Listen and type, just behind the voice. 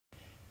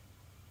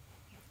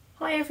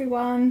Hi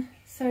everyone,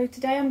 so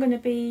today I'm going to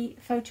be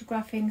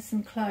photographing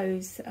some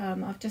clothes.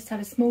 I've just had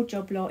a small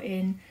job lot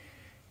in.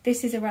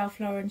 This is a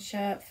Ralph Lauren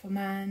shirt for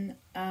man,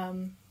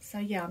 so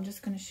yeah, I'm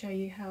just going to show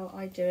you how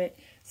I do it.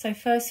 So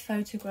first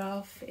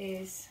photograph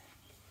is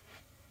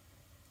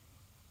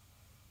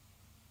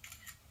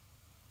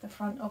the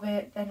front of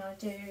it, then I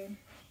do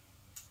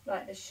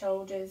like the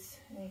shoulders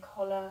and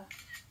collar,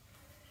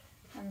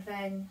 and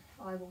then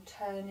I will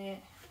turn it,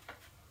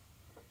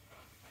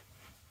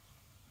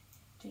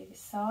 do the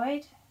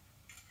side,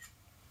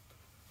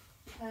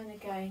 turn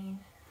again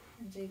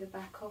and do the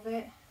back of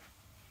it,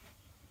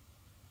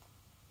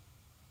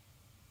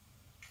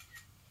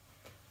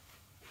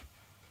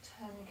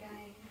 turn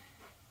again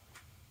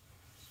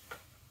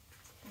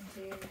and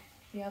do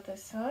the other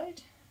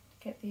side,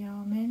 get the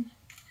arm in,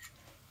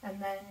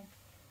 and then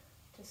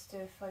just do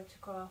a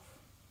photograph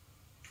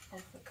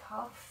of the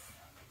cuff,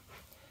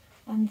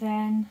 and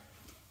then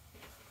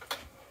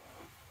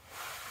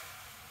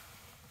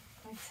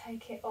I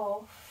take it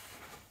off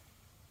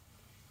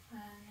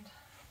and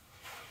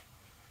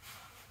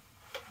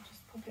I'll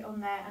just pop it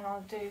on there, and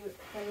I'll do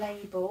the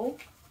label.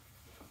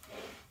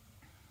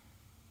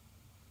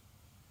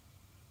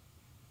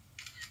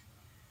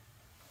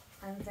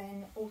 And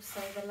then also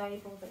the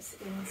label that's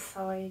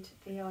inside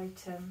the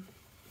item,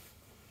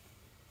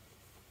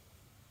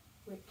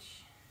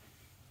 which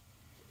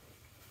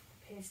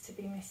appears to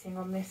be missing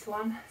on this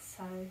one,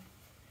 so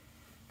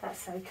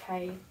that's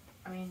okay.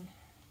 I mean,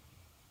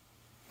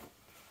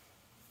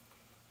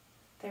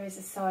 there is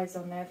a size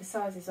on there, the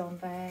size is on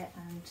there,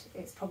 and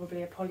it's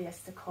probably a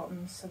polyester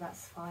cotton, so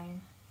that's fine.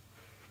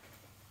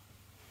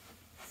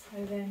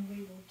 So then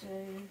we will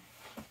do,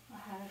 I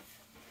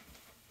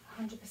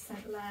have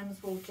 100%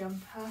 lamb's wool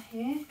jumper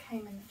here,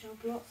 came in the job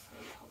lot, so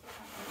I'll pop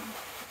that in.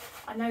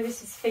 I know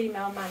this is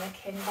female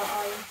mannequin, but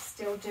I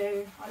still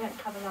do, I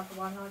don't have another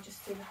one, I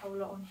just do the whole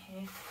lot on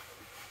here.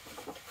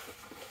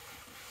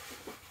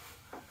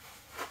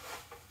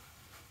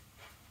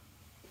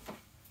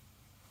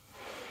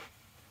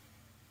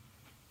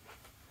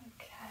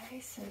 Okay,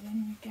 so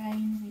then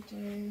again we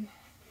do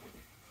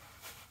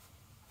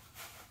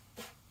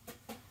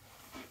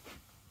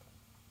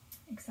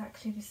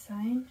exactly the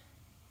same.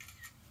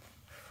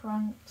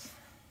 Front,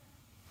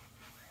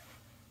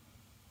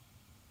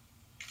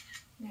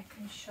 neck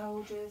and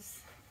shoulders,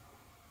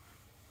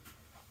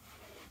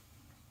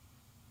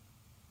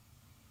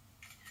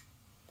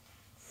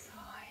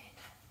 side,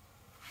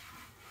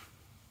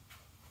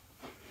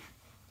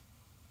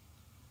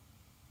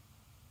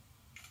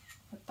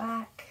 the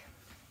back,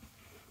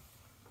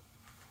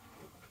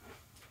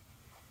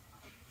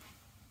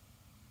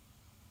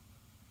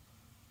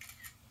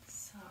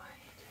 side.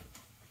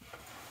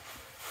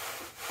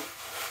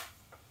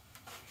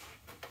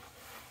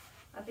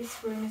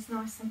 This room is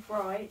nice and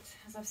bright,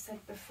 as I've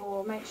said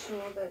before. Make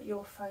sure that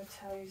your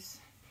photos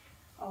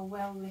are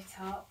well lit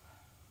up.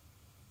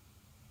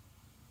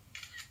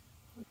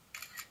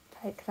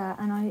 Take that,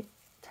 and I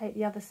take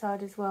the other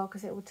side as well,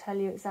 because it will tell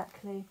you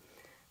exactly.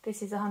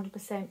 This is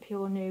 100%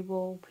 pure new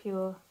wool,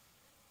 pure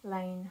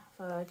lane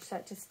verge, so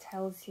it just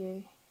tells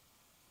you.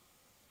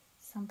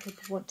 Some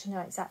people want to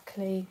know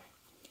exactly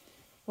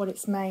what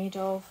it's made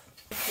of.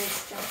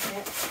 This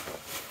jacket,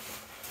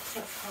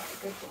 that's quite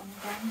a good one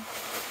again.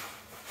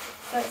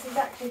 So it's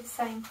exactly the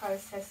same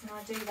process, and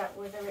I do that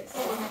whether it's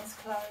women's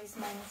clothes,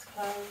 men's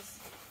clothes.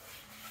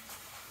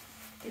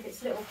 If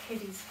it's little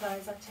kiddies'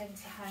 clothes, I tend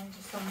to hang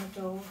just on the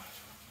door.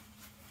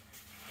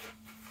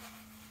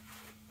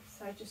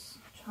 So just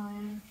try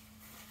and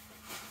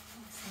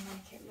also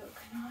make it look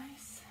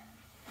nice.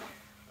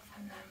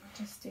 And then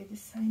we'll just do the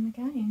same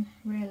again,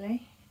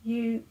 really.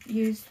 You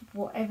use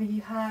whatever you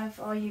have.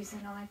 I use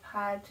an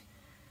iPad.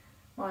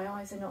 My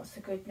eyes are not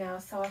so good now,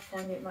 so I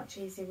find it much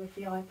easier with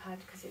the iPad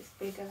because it's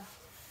bigger.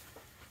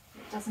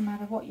 It doesn't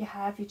matter what you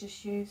have, you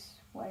just use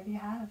whatever you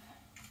have.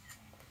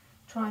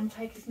 Try and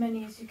take as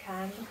many as you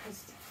can,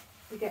 because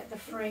you get the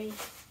free.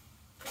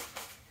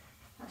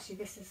 Actually,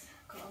 this has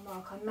got a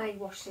mark. I may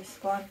wash this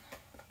one.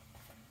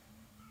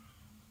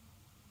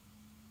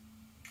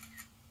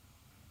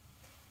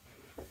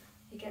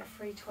 You get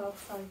free 12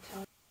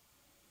 photos.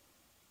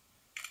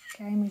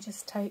 Again, we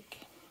just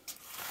take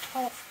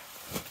top.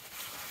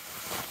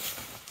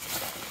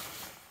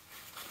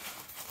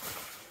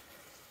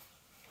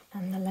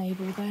 And the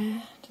label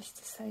there, just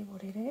to say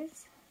what it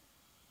is.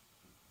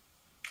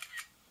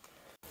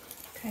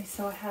 Okay,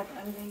 so I have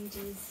a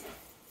lady's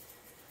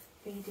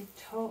beaded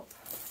top.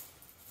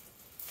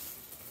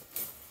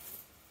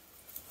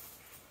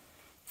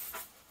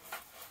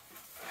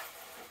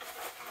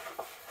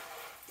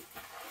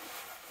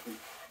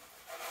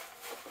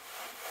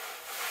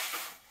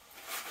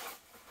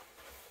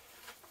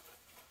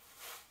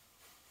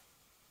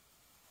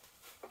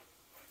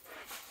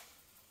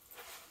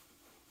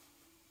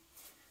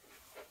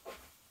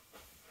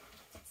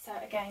 So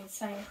again,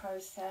 same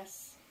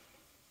process.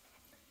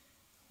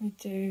 We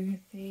do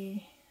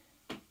the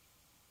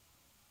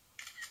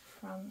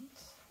front,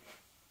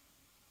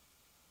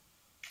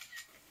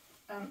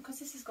 because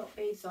this has got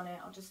beads on it,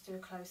 I'll just do a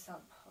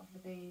close-up of the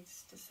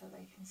beads just so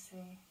they can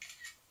see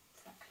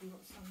exactly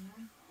what's on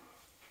there.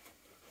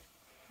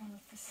 One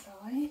of the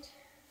side.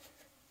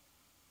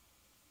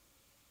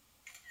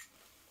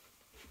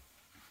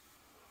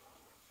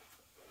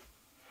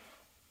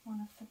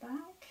 One of the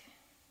back.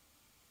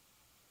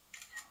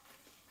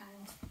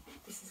 And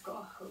this has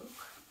got a hook.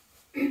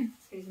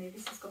 Excuse me,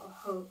 this has got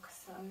a hook,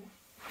 so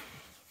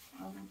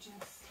I will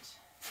just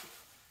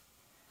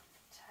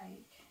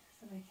take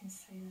so they can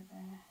see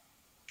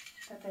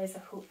that there's a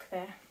hook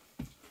there.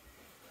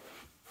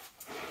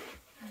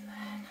 And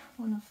then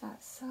one of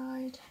that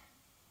side.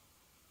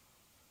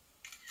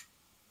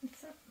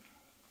 That's it.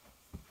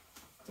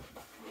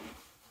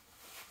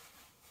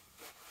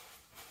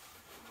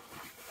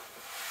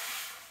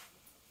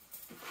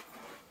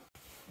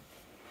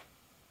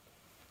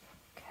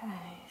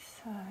 Okay,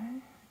 so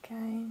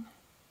again,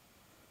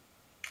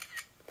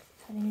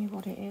 telling you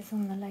what it is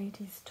on the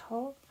lady's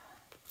top.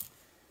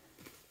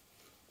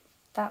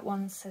 That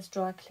one says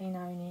dry clean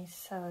only,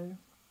 so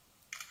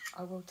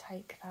I will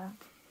take that.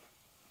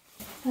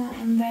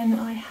 And then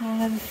I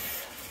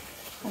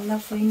have a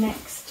lovely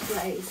next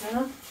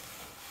blazer.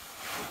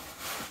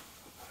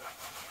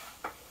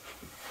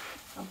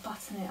 I'll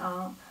button it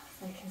up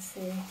so you can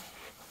see.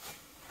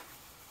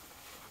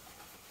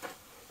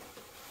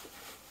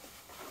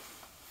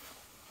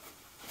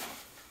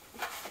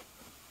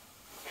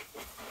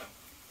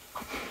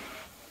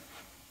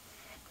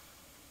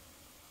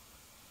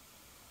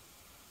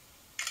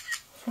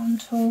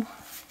 Frontal.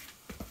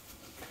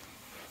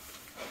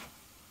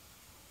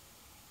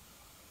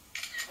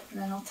 And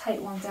then I'll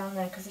take one down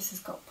there because this has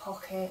got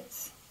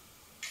pockets.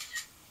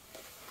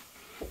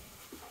 And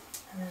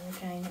then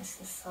again it's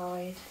the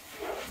side.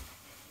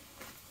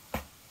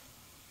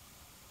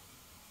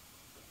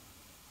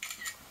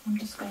 I'm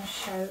just going to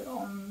show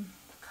on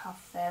the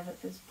cuff there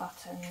that there's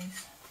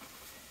buttons.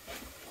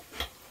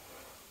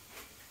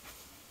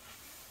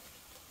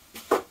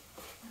 And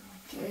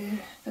I'll do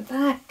the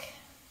back.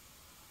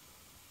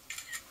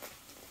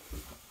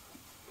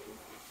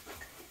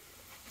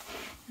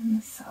 And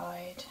the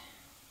side.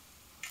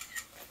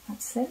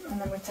 That's it,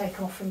 and then we'll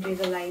take off and do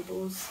the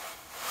labels.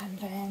 And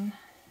then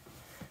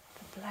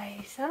the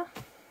blazer.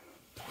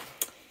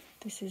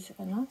 This is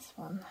a nice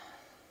one.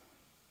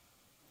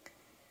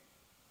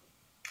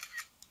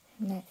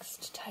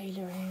 Next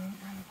tailoring,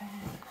 and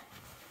then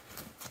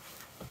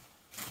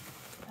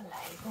the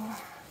label.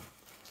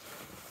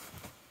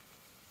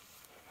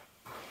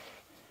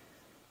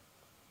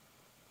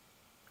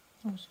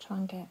 I'll just try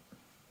and get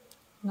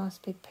a nice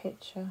big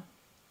picture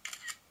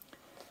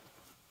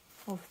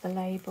of the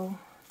label.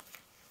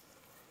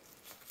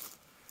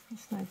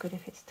 It's no good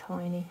if it's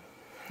tiny.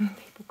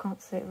 People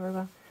can't see it very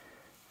well.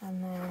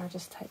 And then I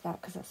just take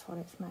that because that's what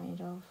it's made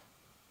of.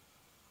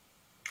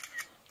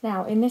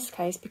 Now in this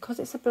case, because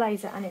it's a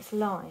blazer and it's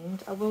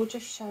lined, I will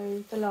just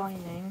show the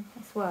lining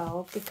as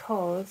well,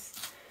 because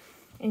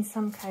in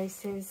some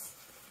cases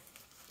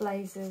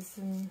blazers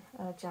and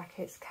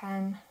jackets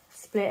can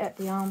split at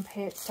the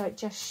armpit, so it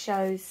just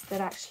shows that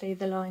actually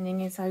the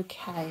lining is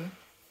okay.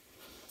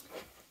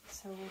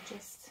 So we'll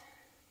just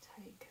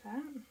take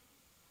that.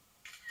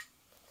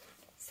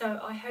 So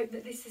I hope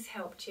that this has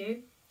helped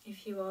you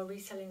if you are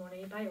reselling on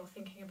eBay or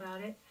thinking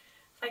about it.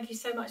 Thank you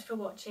so much for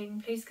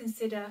watching. Please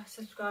consider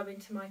subscribing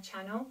to my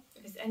channel.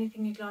 If there's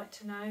anything you'd like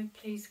to know,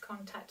 please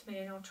contact me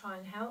and I'll try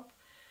and help.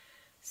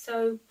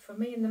 So from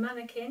me and the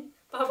mannequin,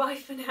 bye bye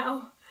for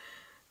now.